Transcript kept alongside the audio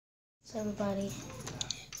Everybody,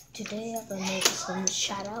 today I'm gonna make some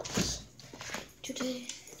shout outs today.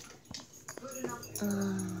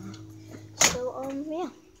 Yeah,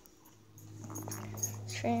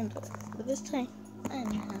 trend, but this time I'm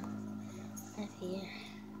not here.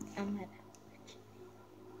 I'm at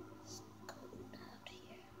let's go out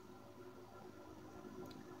here.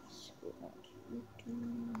 So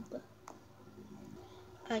YouTube.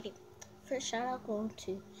 Okay, first shout out going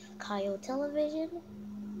to thekillr Television.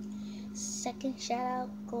 Second shout out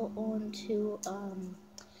go on to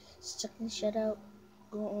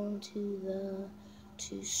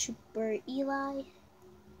Super Eli.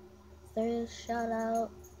 Third shout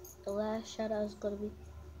out, the last shout out is gonna be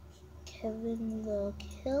Kevin the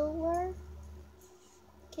Killer.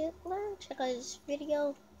 Check out this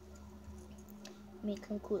video. Make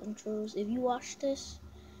some cool intros. If you watch this,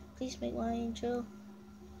 please make my intro.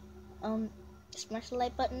 Smash the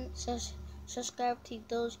like button. Subscribe to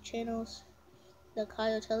those channels. The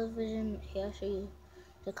thekillr Television. Here, I'll show you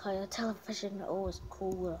the thekillr Television. Oh, it's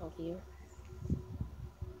cool out here.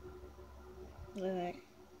 Alright.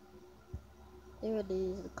 There it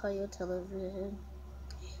is, the thekillr Television.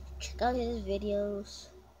 Check out his videos,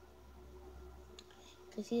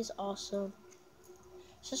 because he is awesome.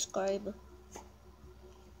 Subscribe.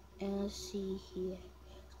 And let's see here.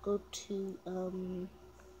 Let's go to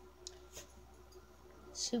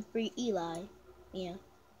Super Eli. Yeah.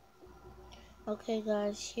 Okay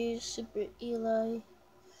guys, here's Super Eli.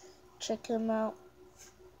 Check him out.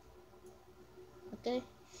 Okay.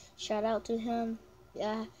 Shout out to him.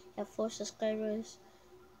 Yeah, I have 4 subscribers.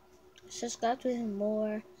 Subscribe to him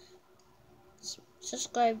more.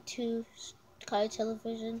 Subscribe to thekillr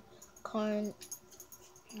Television.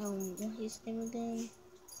 What's his name again?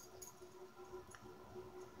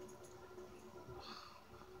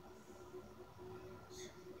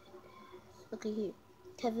 Okay, here,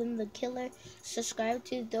 Kevin the Killer. Subscribe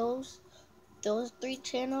to those 3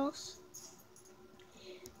 channels.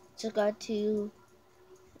 Subscribe to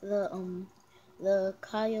the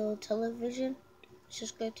thekillr Television.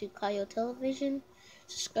 Subscribe to thekillr Television.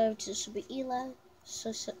 Subscribe to Super Eli.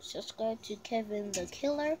 Subscribe to Kevin the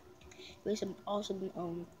Killer. With some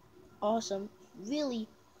awesome, really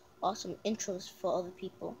awesome intros for other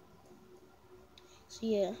people. So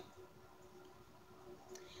yeah.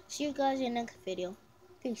 See you guys in the next video.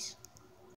 Peace.